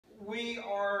we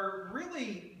are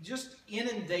really just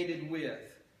inundated with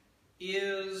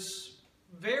is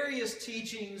various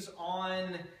teachings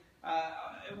on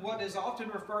what is often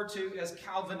referred to as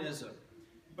Calvinism.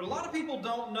 But a lot of people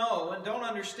don't know and don't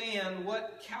understand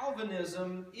what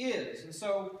Calvinism is. And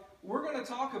so we're going to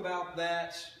talk about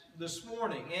that this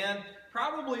morning. And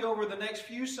probably over the next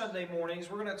few Sunday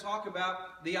mornings, we're going to talk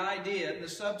about the idea, the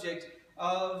subject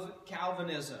of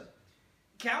Calvinism.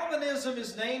 Calvinism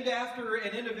is named after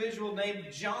an individual named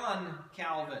John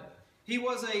Calvin. He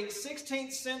was a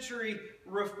 16th century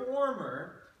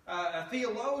reformer, a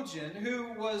theologian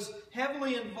who was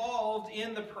heavily involved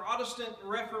in the Protestant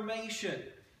Reformation.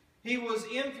 He was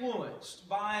influenced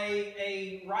by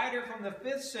a writer from the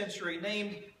 5th century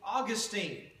named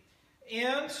Augustine.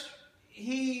 And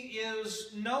he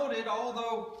is noted,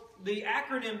 although the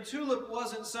acronym TULIP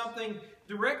wasn't something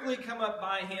directly come up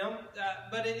by him,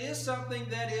 but it is something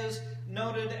that is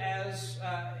noted as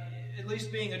at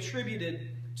least being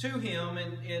attributed to him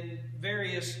in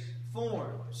various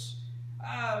forms.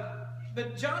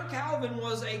 But John Calvin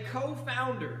was a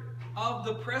co-founder of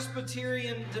the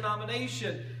Presbyterian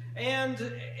denomination. And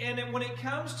when it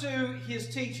comes to his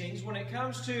teachings, when it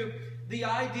comes to the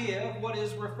idea of what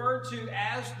is referred to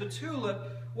as the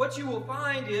TULIP, what you will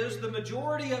find is the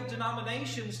majority of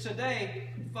denominations today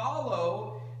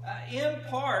follow, in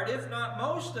part, if not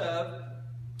most of,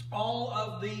 all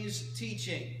of these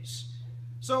teachings.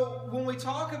 So when we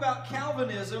talk about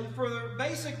Calvinism,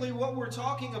 basically what we're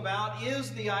talking about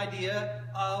is the idea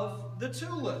of the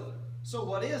TULIP. So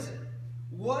what is it?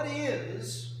 What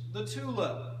is the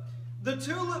TULIP? The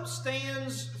TULIP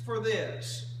stands for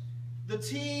this. The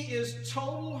T is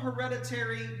total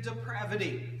hereditary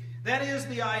depravity. That is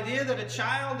the idea that a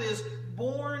child is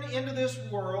born into this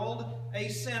world a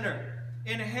sinner,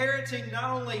 inheriting not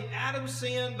only Adam's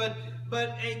sin,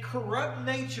 but a corrupt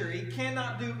nature. He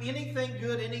cannot do anything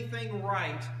good, anything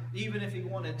right, even if he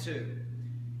wanted to.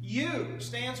 U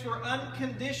stands for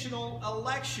unconditional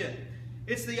election.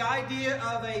 It's the idea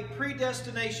of a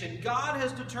predestination. God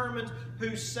has determined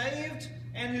who's saved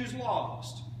and who's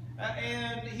lost.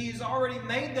 And He's already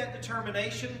made that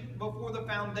determination before the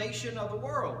foundation of the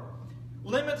world.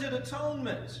 Limited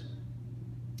atonement.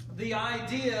 The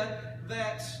idea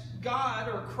that God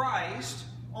or Christ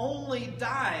only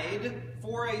died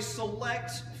for a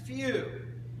select few.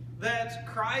 That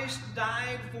Christ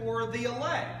died for the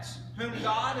elect, whom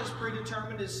God has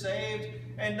predetermined is saved,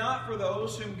 and not for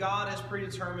those whom God has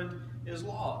predetermined is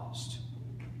lost.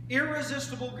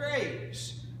 Irresistible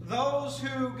grace. Those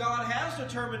who God has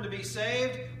determined to be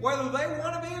saved, whether they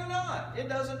want to be or not, it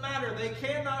doesn't matter. They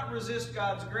cannot resist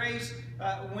God's grace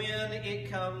when it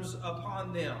comes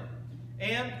upon them.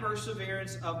 And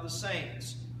perseverance of the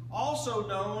saints. Also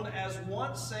known as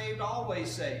once saved,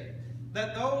 always saved.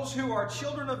 That those who are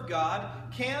children of God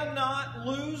cannot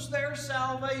lose their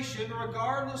salvation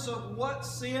regardless of what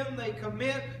sin they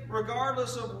commit,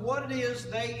 regardless of what it is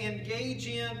they engage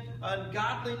in,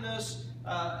 ungodliness,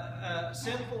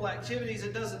 sinful activities.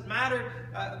 It doesn't matter.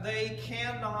 They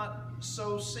cannot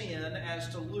so sin as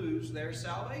to lose their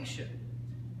salvation.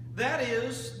 That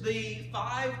is the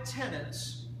 5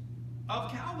 tenets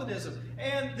of Calvinism.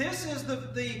 And this is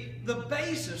the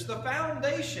basis, the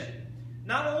foundation,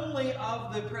 not only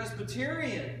of the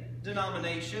Presbyterian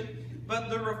denomination, but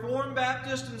the Reformed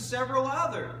Baptist and several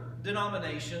other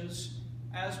denominations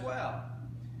as well.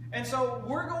 And so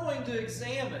we're going to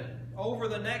examine over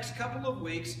the next couple of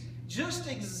weeks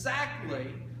just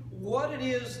exactly what it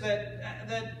is that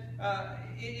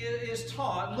is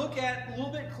taught. Look at a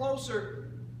little bit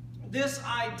closer this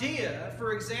idea,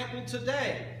 for example,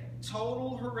 today.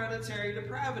 Total hereditary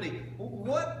depravity.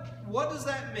 What does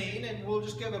that mean? And we'll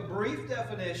just give a brief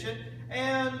definition.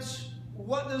 And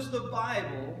what does the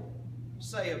Bible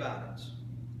say about it?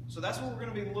 So that's what we're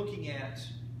going to be looking at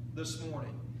this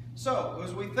morning. So,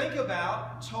 as we think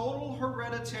about total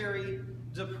hereditary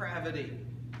depravity,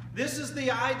 this is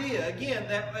the idea, again,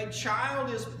 that a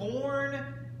child is born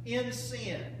in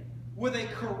sin with a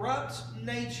corrupt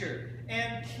nature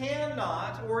and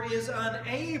cannot or is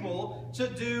unable to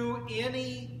do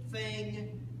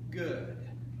anything good.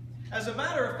 As a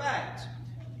matter of fact,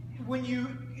 when you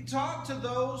talk to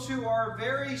those who are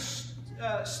very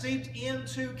steeped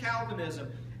into Calvinism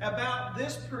about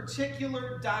this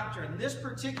particular doctrine, this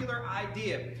particular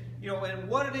idea, and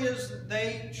what it is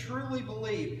they truly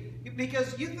believe,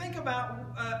 because you think about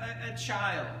a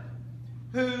child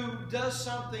who does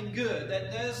something good,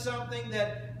 that does something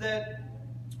that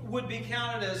would be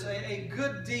counted as a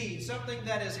good deed, something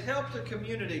that has helped the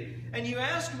community, and you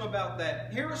ask them about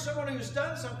that, here is someone who's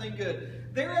done something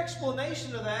good. Their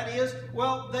explanation of that is,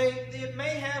 well, it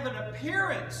may have an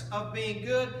appearance of being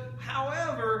good,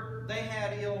 however, they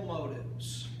had ill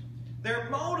motives. Their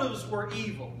motives were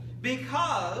evil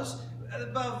because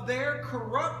of their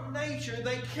corrupt nature.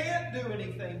 They can't do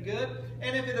anything good,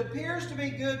 and if it appears to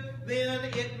be good, then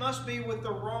it must be with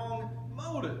the wrong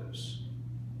motives.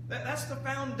 That's the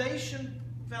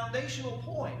foundational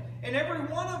point. And every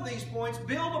one of these points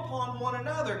build upon one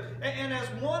another. And as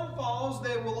one falls,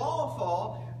 they will all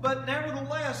fall. But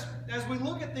nevertheless, as we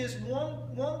look at this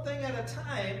one thing at a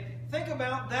time, think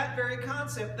about that very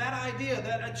concept, that idea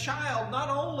that a child not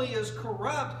only is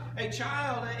corrupt, an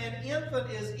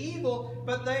infant is evil,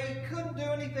 but they couldn't do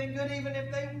anything good even if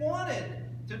they wanted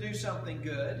to do something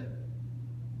good.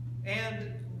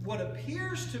 And what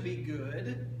appears to be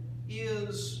good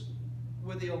is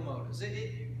with ill motives.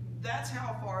 That's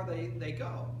how far they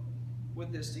go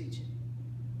with this teaching.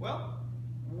 Well,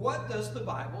 what does the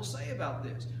Bible say about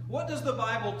this? What does the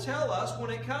Bible tell us when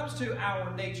it comes to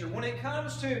our nature? When it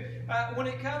comes to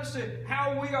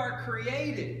how we are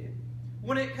created?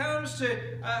 When it comes to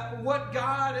what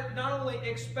God not only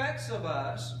expects of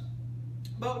us,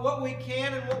 but what we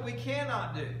can and what we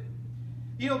cannot do.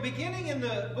 You know, beginning in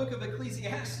the book of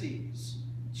Ecclesiastes,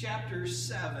 chapter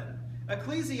 7.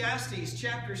 Ecclesiastes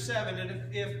chapter 7,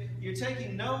 and if you're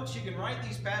taking notes, you can write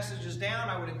these passages down.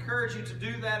 I would encourage you to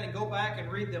do that and go back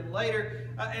and read them later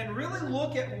and really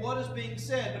look at what is being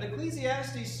said. But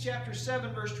Ecclesiastes chapter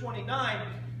 7, verse 29,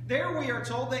 there we are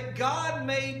told that God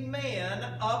made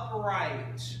man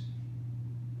upright.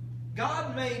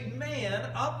 God made man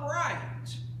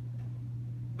upright.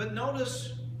 But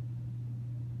notice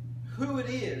who it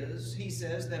is, he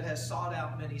says, that has sought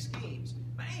out many schemes.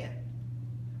 Man.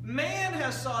 Man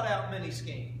has sought out many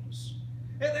schemes.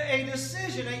 A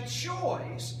decision, a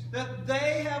choice that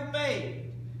they have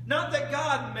made. Not that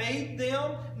God made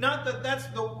them. Not that that's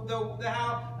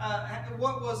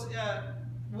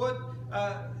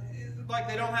like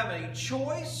they don't have any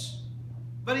choice.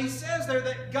 But he says there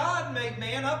that God made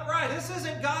man upright. This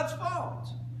isn't God's fault.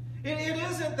 It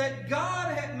isn't that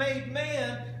God had made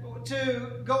man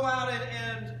to go out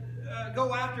and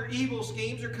go after evil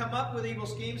schemes or come up with evil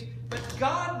schemes, but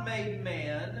God made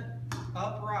man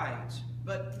upright.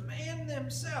 But man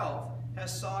himself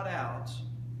has sought out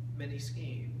many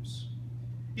schemes.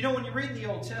 You know, when you read the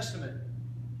Old Testament,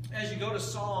 as you go to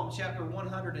Psalm chapter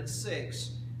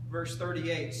 106, verse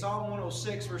 38, Psalm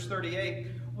 106, verse 38,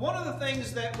 one of the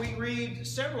things that we read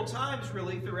several times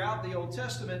really throughout the Old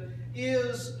Testament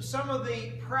is some of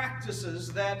the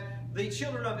practices that the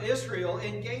children of Israel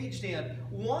engaged in,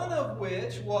 one of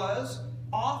which was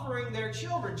offering their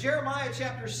children. Jeremiah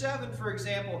chapter 7, for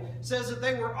example, says that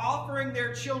they were offering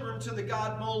their children to the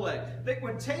god Molech. They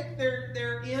would take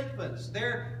their infants,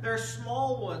 their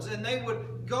small ones, and they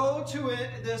would go to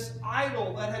this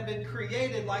idol that had been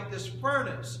created like this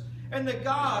furnace. And the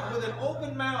god, with an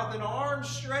open mouth and arms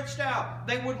stretched out,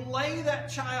 they would lay that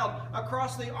child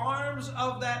across the arms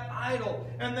of that idol.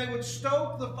 And they would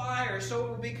stoke the fire so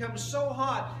it would become so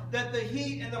hot that the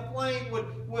heat and the flame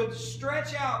would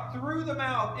stretch out through the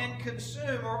mouth and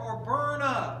consume or burn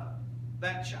up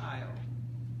that child.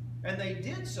 And they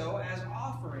did so as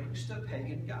offerings to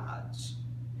pagan gods.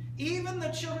 Even the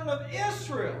children of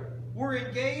Israel were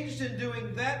engaged in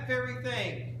doing that very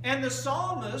thing. And the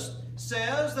psalmist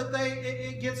says that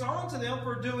it gets on to them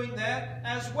for doing that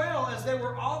as well, as they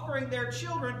were offering their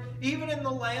children even in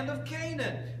the land of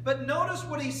Canaan. But notice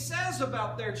what he says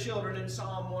about their children in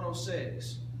Psalm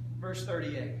 106, verse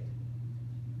 38.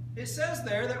 It says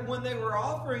there that when they were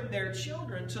offering their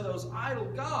children to those idol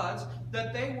gods,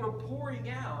 that they were pouring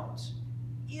out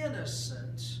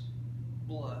innocent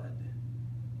blood.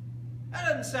 That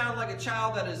doesn't sound like a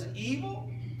child that is evil.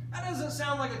 That doesn't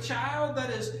sound like a child that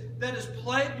is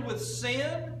plagued with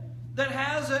sin, that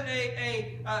has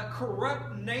a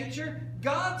corrupt nature.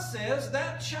 God says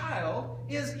that child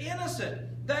is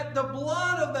innocent, that the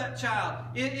blood of that child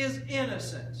is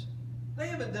innocent. They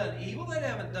haven't done evil. They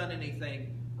haven't done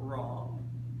anything wrong.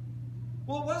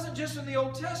 Well, it wasn't just in the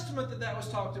Old Testament that was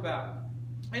talked about.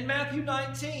 In Matthew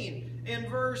 19, in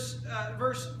verse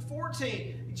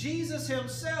 14, Jesus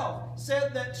himself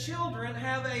said that children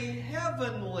have a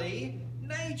heavenly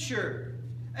nature.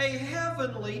 A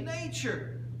heavenly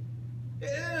nature. It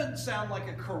doesn't sound like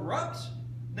a corrupt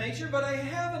nature, but a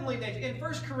heavenly nature. In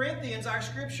 1 Corinthians, our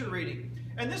scripture reading,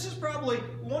 and this is probably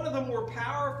one of the more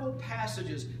powerful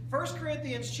passages. 1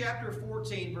 Corinthians chapter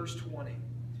 14, verse 20.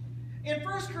 In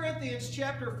 1 Corinthians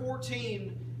chapter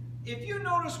 14, if you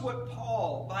notice what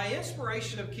Paul, by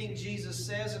inspiration of King Jesus,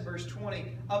 says in verse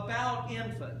 20 about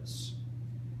infants,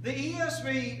 the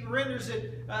ESV renders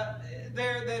it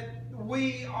there that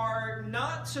we are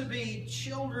not to be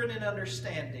children in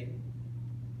understanding,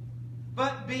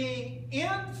 but being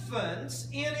infants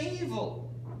in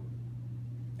evil.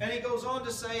 And he goes on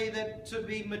to say that to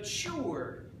be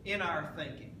mature in our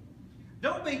thinking.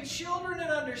 Don't be children in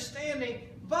understanding,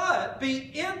 but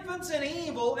be infants in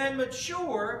evil and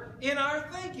mature in our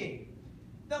thinking.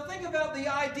 Now think about the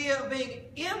idea of being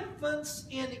infants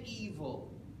in evil.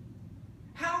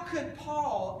 How could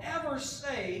Paul ever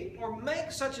say or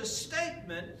make such a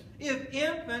statement if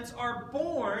infants are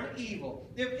born evil?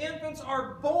 If infants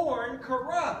are born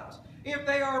corrupt? If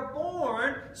they are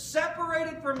born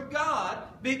separated from God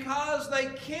because they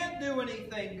can't do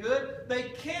anything good, they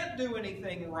can't do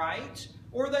anything right,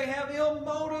 or they have ill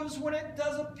motives when it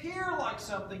does appear like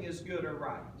something is good or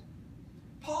right.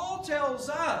 Paul tells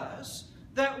us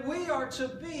that we are to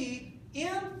be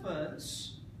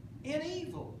infants in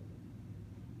evil.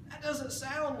 That doesn't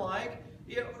sound like,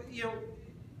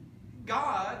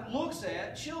 God looks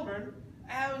at children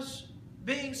as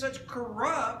being such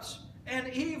corrupt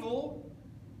and evil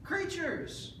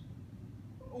creatures.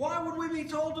 Why would we be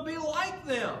told to be like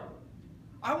them?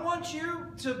 I want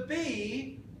you to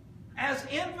be as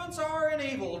infants are in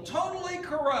evil, totally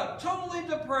corrupt, totally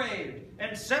depraved,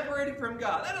 and separated from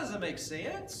God. That doesn't make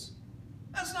sense.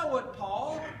 That's not what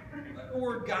Paul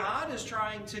or God is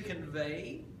trying to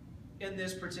convey in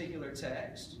this particular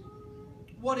text.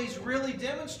 What he's really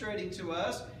demonstrating to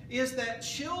us is that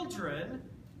children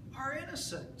are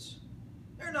innocent.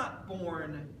 They're not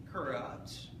born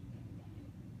corrupt.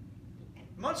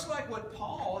 Much like what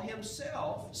Paul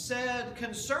himself said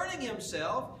concerning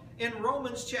himself in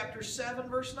Romans chapter 7,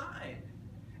 verse 9.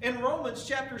 In Romans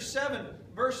chapter 7,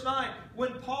 verse 9,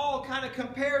 when Paul kind of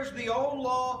compares the old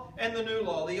law and the new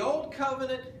law, the old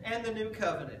covenant and the new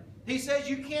covenant, he says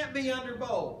you can't be under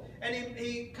both. And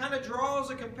he kind of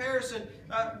draws a comparison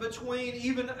between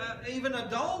even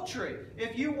adultery.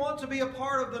 If you want to be a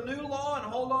part of the new law and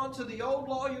hold on to the old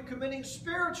law, you're committing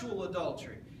spiritual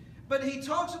adultery. But he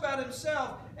talks about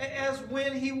himself as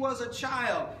when he was a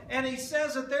child. And he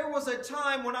says that there was a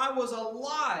time when I was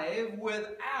alive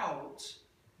without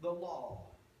the law.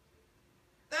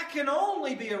 That can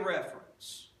only be a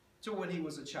reference to when he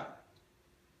was a child.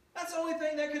 That's the only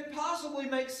thing that could possibly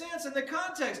make sense in the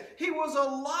context. He was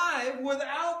alive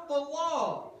without the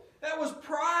law. That was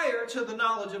prior to the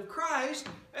knowledge of Christ,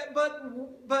 but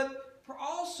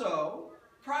also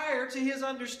prior to his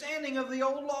understanding of the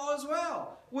old law as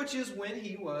well, which is when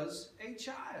he was a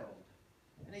child.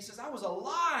 And he says, I was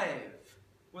alive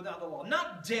without the law.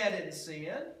 Not dead in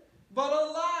sin, but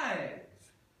alive.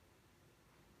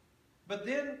 But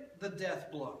then the death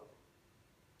blow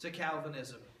to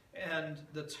Calvinism and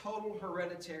the total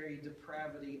hereditary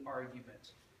depravity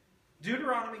argument.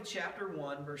 Deuteronomy chapter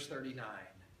 1, verse 39.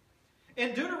 In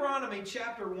Deuteronomy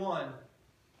chapter 1,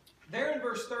 there in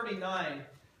verse 39,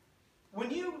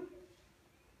 when you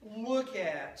look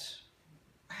at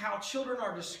how children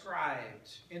are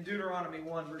described in Deuteronomy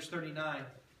 1, verse 39,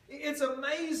 it's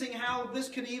amazing how this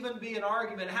could even be an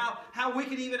argument, how we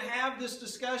could even have this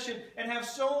discussion and have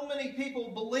so many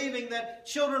people believing that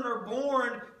children are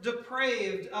born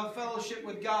depraved of fellowship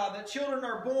with God, that children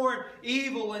are born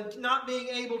evil and not being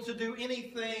able to do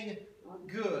anything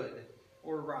good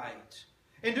or right.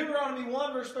 In Deuteronomy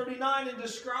 1, verse 39, in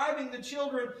describing the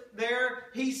children there,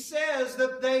 he says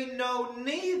that they know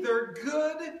neither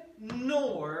good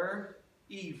nor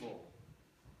evil.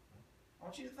 I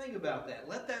want you to think about that.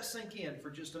 Let that sink in for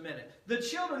just a minute. The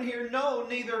children here know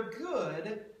neither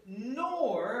good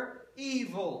nor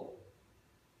evil.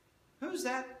 Who's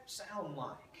that sound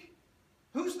like?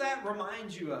 Who's that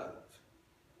remind you of?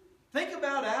 Think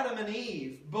about Adam and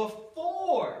Eve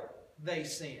before they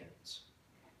sinned.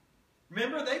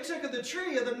 Remember, they took of the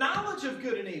tree of the knowledge of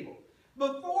good and evil.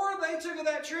 Before they took of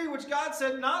that tree which God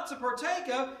said not to partake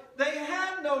of, they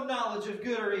had no knowledge of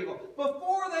good or evil.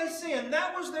 Before they sinned,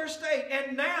 that was their state.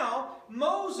 And now,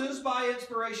 Moses, by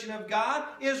inspiration of God,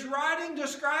 is writing,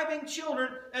 describing children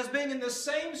as being in the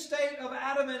same state of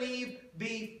Adam and Eve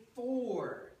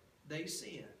before they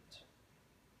sinned,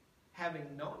 having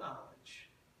no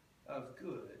knowledge of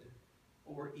good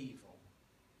or evil.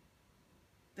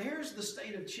 There's the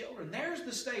state of children. There's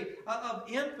the state of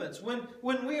infants.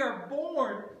 When we are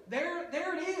born, there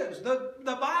it is. The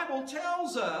Bible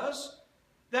tells us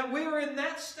that we are in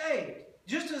that state,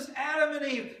 just as Adam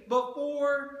and Eve,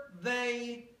 before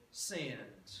they sinned.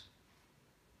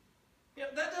 You know,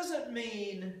 that doesn't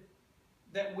mean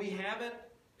that we haven't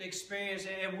experienced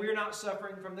and we're not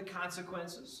suffering from the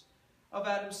consequences of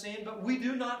Adam's sin, but we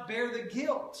do not bear the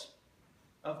guilt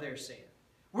of their sin.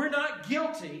 We're not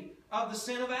guilty of the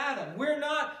sin of Adam. We're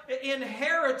not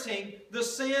inheriting the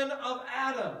sin of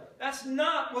Adam. That's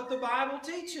not what the Bible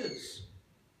teaches.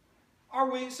 Are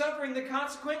we suffering the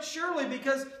consequence? Surely,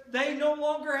 because they no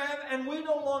longer have, and we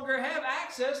no longer have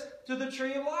access to the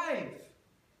tree of life.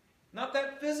 Not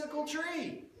that physical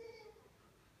tree.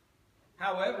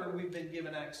 However, we've been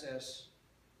given access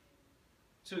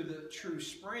to the true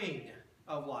spring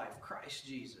of life, Christ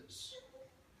Jesus.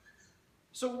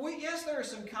 So yes, there are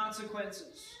some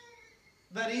consequences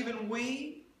that even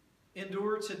we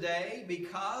endure today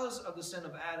because of the sin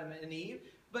of Adam and Eve,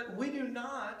 but we do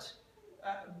not,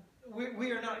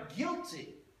 we are not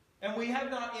guilty, and we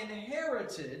have not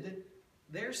inherited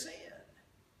their sin.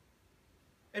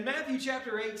 In Matthew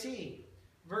chapter 18,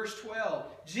 verse 12,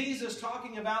 Jesus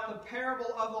talking about the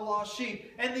parable of the lost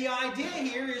sheep. And the idea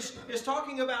here is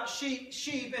talking about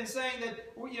sheep and saying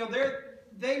that, you know,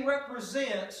 they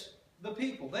represent the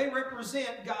people. They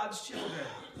represent God's children.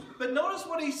 But notice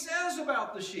what he says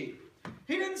about the sheep.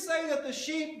 He didn't say that the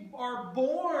sheep are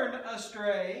born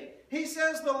astray. He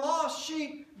says the lost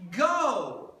sheep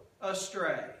go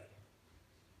astray.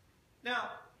 Now,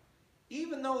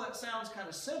 even though that sounds kind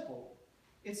of simple,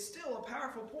 it's still a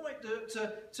powerful point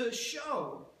to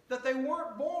show that they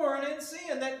weren't born in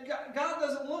sin, that God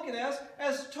doesn't look at us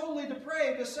as totally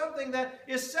depraved, as something that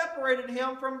is separated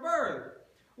him from birth.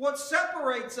 What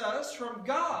separates us from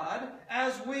God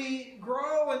as we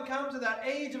grow and come to that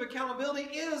age of accountability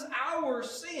is our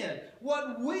sin.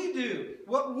 What we do,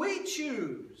 what we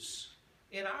choose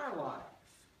in our life.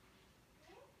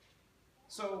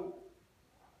 So,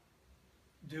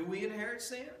 do we inherit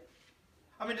sin?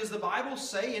 I mean, does the Bible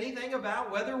say anything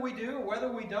about whether we do or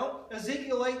whether we don't?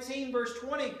 Ezekiel 18 verse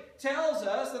 20 tells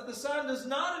us that the Son does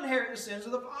not inherit the sins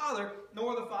of the Father,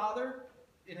 nor the Father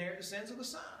inherit the sins of the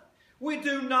Son. We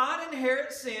do not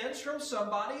inherit sins from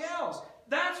somebody else.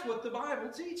 That's what the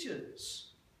Bible teaches.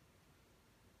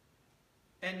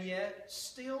 And yet,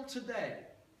 still today,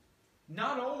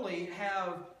 not only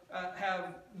have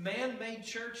man-made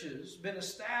churches been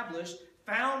established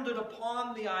founded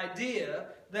upon the idea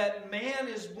that man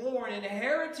is born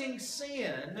inheriting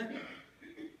sin,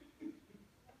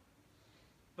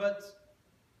 but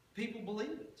people believe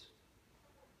it.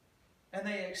 And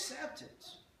they accept it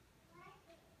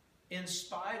in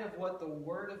spite of what the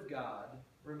Word of God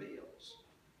reveals.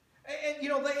 And you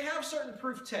know, they have certain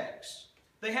proof texts.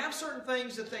 They have certain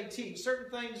things that they teach,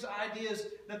 certain things, ideas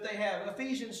that they have.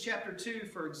 Ephesians chapter 2,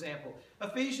 for example.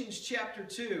 Ephesians chapter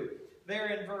 2, there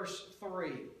in verse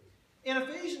 3. In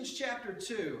Ephesians chapter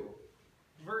 2,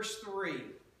 verse 3,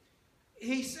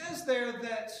 he says there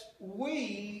that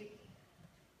we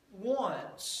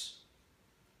once,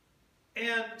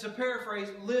 and to paraphrase,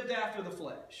 lived after the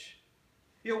flesh.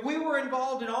 You know, we were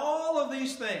involved in all of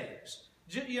these things.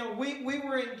 You know, we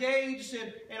were engaged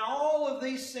in all of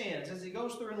these sins as he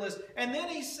goes through and lists. And then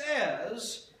he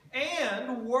says,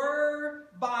 and were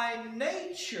by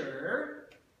nature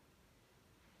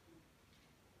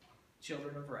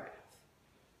children of wrath.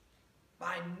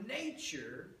 By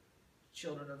nature,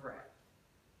 children of wrath.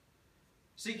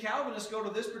 See, Calvinists go to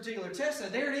this particular text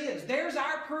and there it is. There's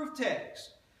our proof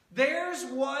text. There's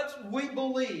what we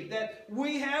believe, that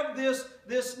we have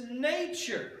this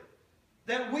nature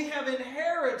that we have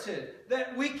inherited,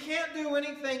 that we can't do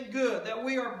anything good, that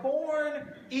we are born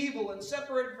evil and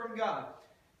separated from God.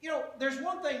 You know, there's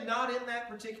one thing not in that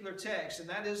particular text, and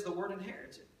that is the word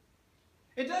inherited.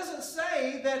 It doesn't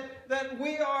say that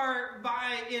we are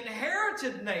by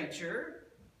inherited nature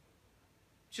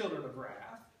children of wrath.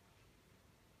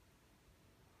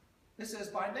 It says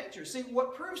by nature. See,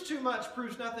 what proves too much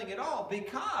proves nothing at all,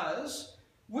 because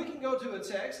we can go to a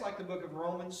text like the book of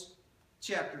Romans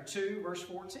chapter 2, verse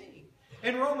 14.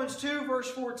 In Romans 2,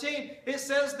 verse 14, it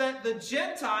says that the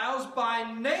Gentiles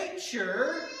by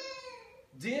nature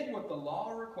did what the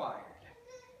law required.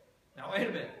 Now, wait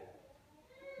a minute.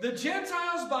 The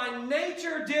Gentiles by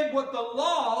nature did what the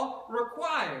law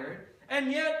required,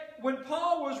 and yet when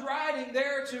Paul was writing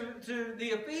there to the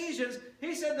Ephesians,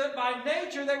 he said that by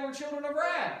nature they were children of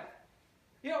wrath.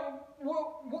 You know,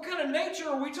 what kind of nature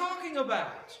are we talking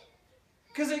about?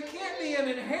 Because it can't be an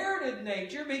inherited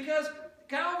nature, because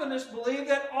Calvinists believe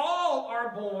that all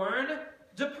are born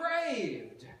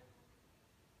depraved.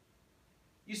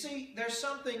 You see, there's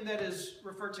something that is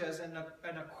referred to as an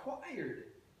acquired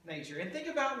nature. And think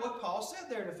about what Paul said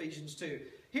there in Ephesians 2.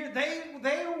 Here,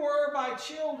 they were by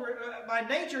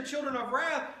nature children of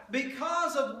wrath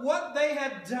because of what they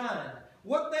had done,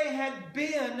 what they had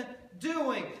been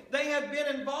doing. They had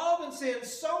been involved in sin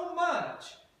so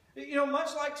much You know,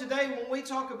 much like today when we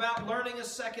talk about learning a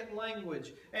second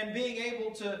language and being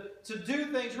able to do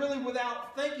things really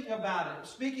without thinking about it,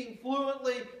 speaking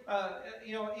fluently,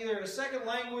 either a second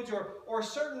language or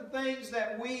certain things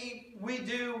that we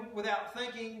do without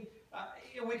thinking,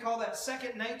 we call that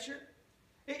second nature.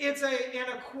 It's an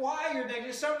acquired nature.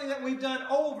 It's something that we've done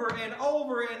over and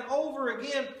over and over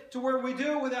again to where we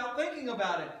do it without thinking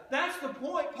about it. That's the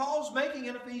point Paul's making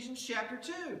in Ephesians chapter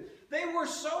 2. They were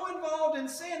so involved in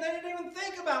sin, they didn't even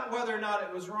think about whether or not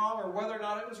it was wrong or whether or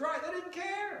not it was right. They didn't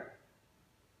care.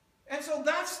 And so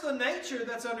that's the nature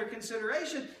that's under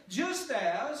consideration. Just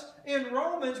as in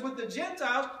Romans with the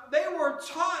Gentiles, they were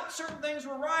taught certain things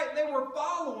were right. They were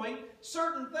following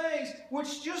certain things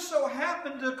which just so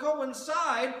happened to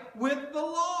coincide with the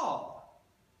law.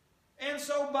 And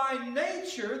so by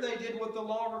nature, they did what the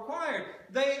law required.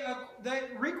 They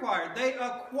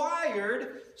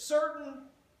acquired certain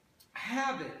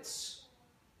habits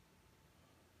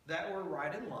that were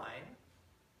right in line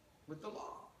with the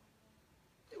law.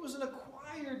 It was an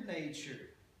acquired nature,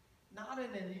 not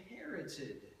an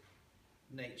inherited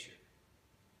nature.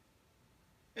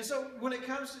 And so when it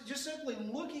comes to just simply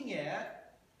looking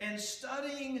at and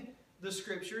studying the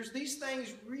Scriptures, these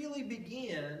things really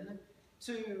begin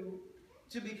to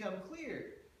become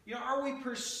clear. You know, are we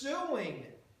pursuing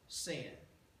sin?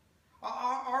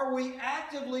 Are we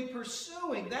actively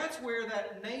pursuing? That's where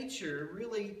that nature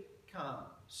really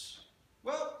comes.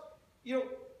 Well, you know,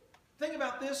 think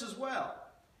about this as well.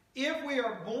 If we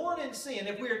are born in sin,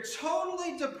 if we are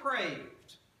totally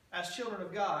depraved as children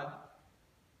of God,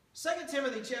 2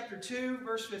 Timothy chapter 2,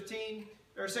 verse 15,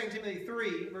 or 2 Timothy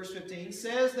 3, verse 15,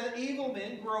 says that evil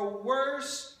men grow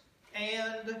worse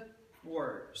and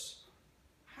worse.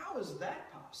 How is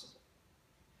that possible?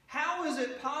 How is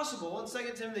it possible in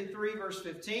 2 Timothy 3, verse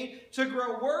 15, to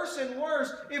grow worse and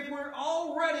worse if we're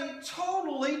already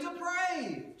totally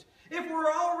depraved? If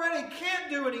we're already can't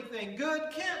do anything good,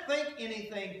 can't think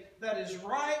anything that is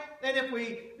right, and if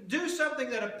we do something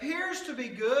that appears to be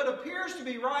good, appears to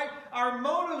be right, our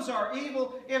motives are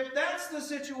evil, if that's the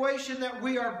situation that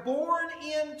we are born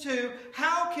into,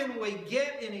 how can we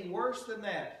get any worse than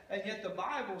that? And yet the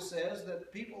Bible says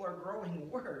that people are growing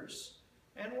worse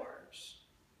and worse.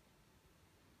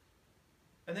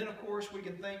 And then, of course, we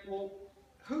can think, well,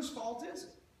 whose fault is it?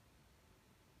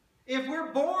 If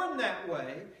we're born that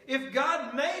way, if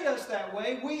God made us that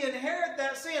way, we inherit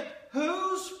that sin.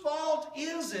 Whose fault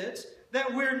is it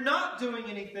that we're not doing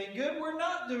anything good, we're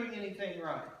not doing anything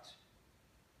right?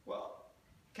 Well,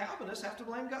 Calvinists have to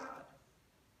blame God.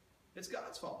 It's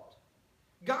God's fault.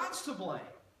 God's to blame.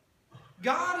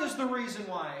 God is the reason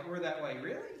why we're that way.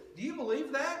 Really? Do you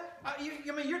believe that?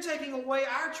 You're taking away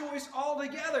our choice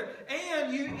altogether.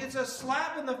 And it's a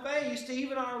slap in the face to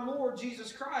even our Lord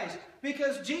Jesus Christ.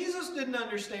 Because Jesus didn't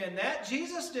understand that.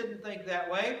 Jesus didn't think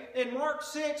that way. In Mark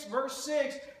 6, verse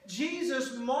 6,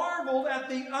 Jesus marveled at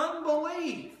the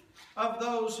unbelief of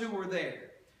those who were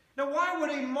there. Now, why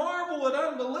would he marvel at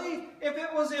unbelief if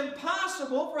it was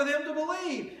impossible for them to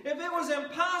believe? If it was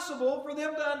impossible for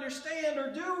them to understand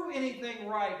or do anything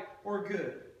right or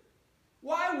good?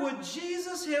 Why would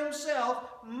Jesus himself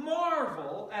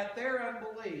marvel at their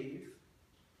unbelief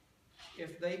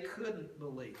if they couldn't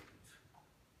believe?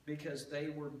 Because they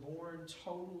were born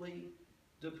totally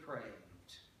depraved.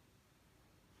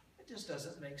 It just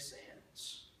doesn't make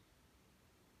sense.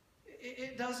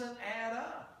 It doesn't add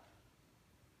up.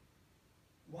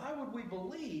 Why would we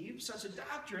believe such a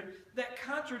doctrine that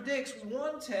contradicts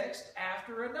one text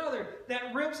after another,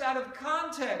 that rips out of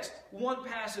context one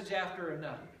passage after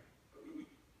another?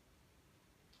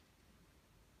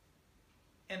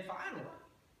 And finally,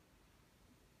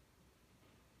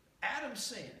 Adam's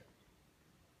sin.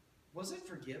 Was it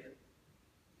forgiven?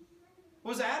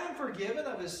 Was Adam forgiven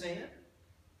of his sin?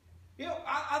 You know,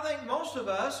 I think most of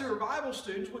us who are Bible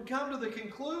students would come to the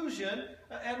conclusion,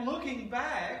 and looking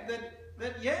back,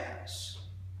 that yes.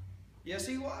 Yes,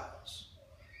 he was.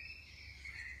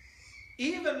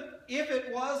 Even if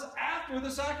it was after the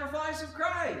sacrifice of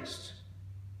Christ.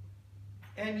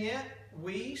 And yet,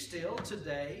 we still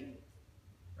today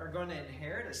are going to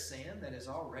inherit a sin that has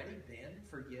already been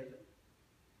forgiven.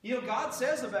 You know, God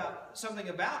says something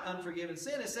about unforgiven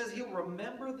sin. It says he'll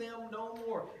remember them no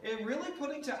more. It really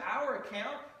putting to our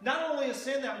account not only a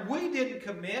sin that we didn't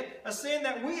commit, a sin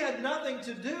that we had nothing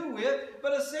to do with,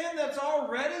 but a sin that's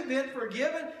already been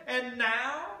forgiven, and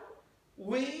now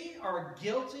we are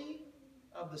guilty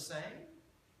of the same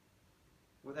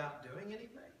without doing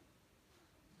anything.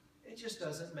 It just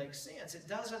doesn't make sense. It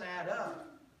doesn't add up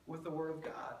with the Word of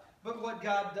God. But what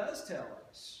God does tell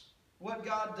us what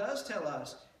God does tell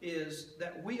us is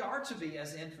that we are to be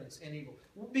as infants in evil.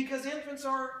 Because infants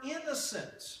are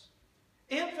innocent.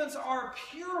 Infants are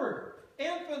pure.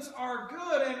 Infants are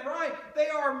good and right. They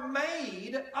are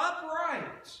made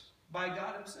upright by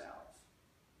God Himself.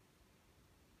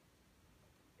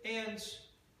 And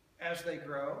as they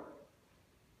grow,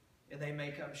 and they may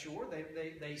come short,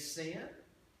 they sin.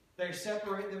 They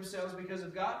separate themselves because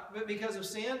of God. But because of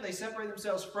sin, they separate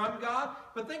themselves from God.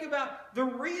 But think about the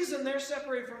reason they're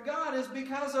separated from God is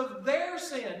because of their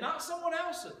sin, not someone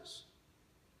else's.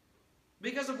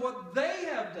 Because of what they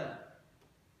have done.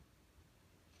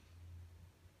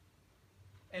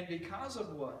 And because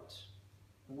of what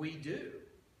we do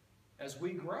as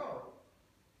we grow,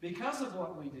 because of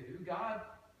what we do, God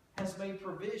has made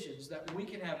provisions that we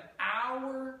can have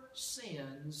our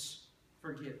sins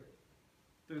forgiven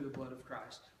through the blood of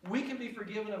Christ. We can be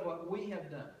forgiven of what we have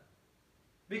done.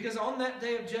 Because on that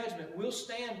day of judgment, we'll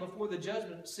stand before the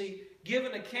judgment seat, give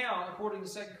an account, according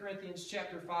to 2 Corinthians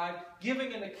chapter 5,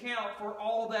 giving an account for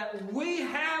all that we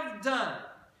have done.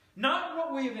 Not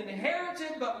what we have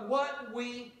inherited, but what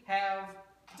we have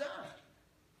done.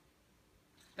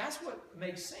 That's what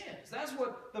makes sense. That's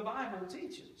what the Bible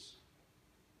teaches.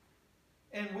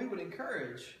 And we would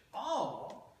encourage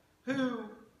all who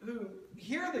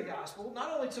hear the gospel,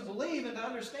 not only to believe and to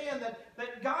understand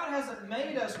that God hasn't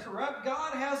made us corrupt,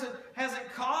 God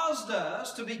hasn't caused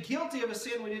us to be guilty of a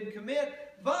sin we didn't commit,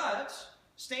 but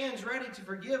stands ready to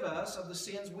forgive us of the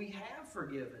sins we have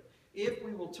forgiven. If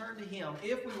we will turn to Him,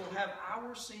 if we will have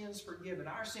our sins forgiven,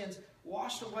 our sins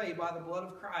washed away by the blood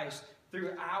of Christ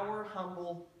through our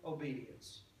humble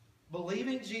obedience.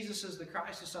 Believing Jesus is the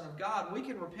Christ, the Son of God, we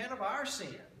can repent of our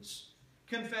sins,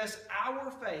 confess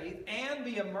our faith, and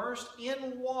be immersed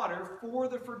in water for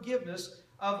the forgiveness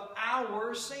of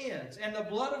our sins. And the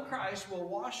blood of Christ will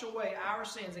wash away our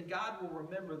sins, and God will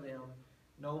remember them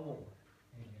no more.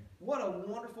 Amen. What a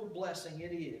wonderful blessing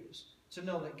it is to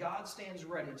know that God stands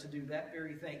ready to do that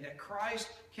very thing, that Christ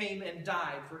came and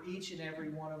died for each and every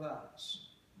one of us.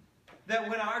 That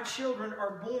when our children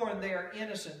are born, they are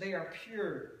innocent, they are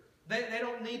pure. They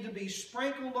don't need to be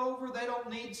sprinkled over. They don't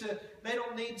need to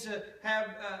have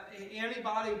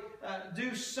anybody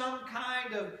do some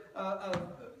kind of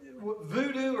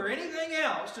voodoo or anything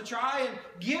else to try and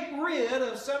get rid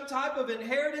of some type of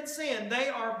inherited sin. They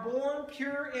are born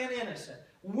pure and innocent.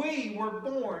 We were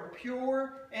born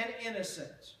pure and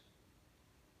innocent.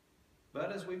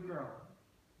 But as we've grown,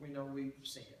 we know we've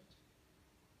sinned.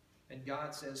 And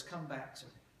God says, come back to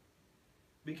me.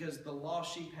 Because the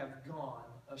lost sheep have gone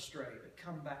astray. But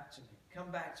come back to me.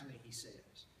 Come back to me, He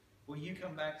says. Will you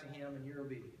come back to Him in your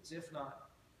obedience? If not,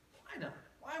 why not?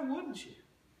 Why wouldn't you?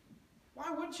 Why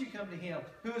wouldn't you come to Him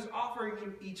who is offering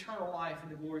you eternal life in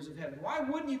the glories of heaven? Why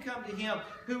wouldn't you come to Him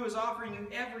who is offering you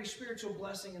every spiritual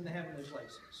blessing in the heavenly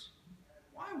places?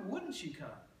 Why wouldn't you come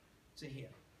to Him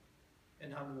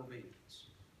in humble obedience?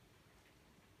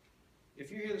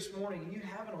 If you're here this morning and you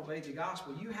haven't obeyed the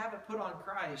gospel, you haven't put on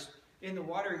Christ in the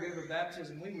watery grave of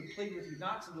baptism, we would plead with you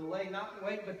not to delay, not to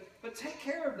wait, but take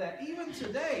care of that. Even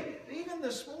today, even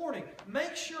this morning,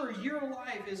 make sure your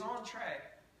life is on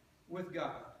track with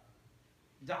God.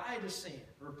 Die to sin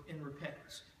in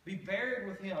repentance. Be buried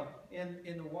with Him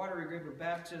in the watery grave of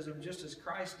baptism, just as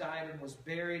Christ died and was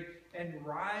buried, and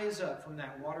rise up from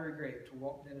that watery grave to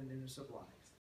walk in a newness of life.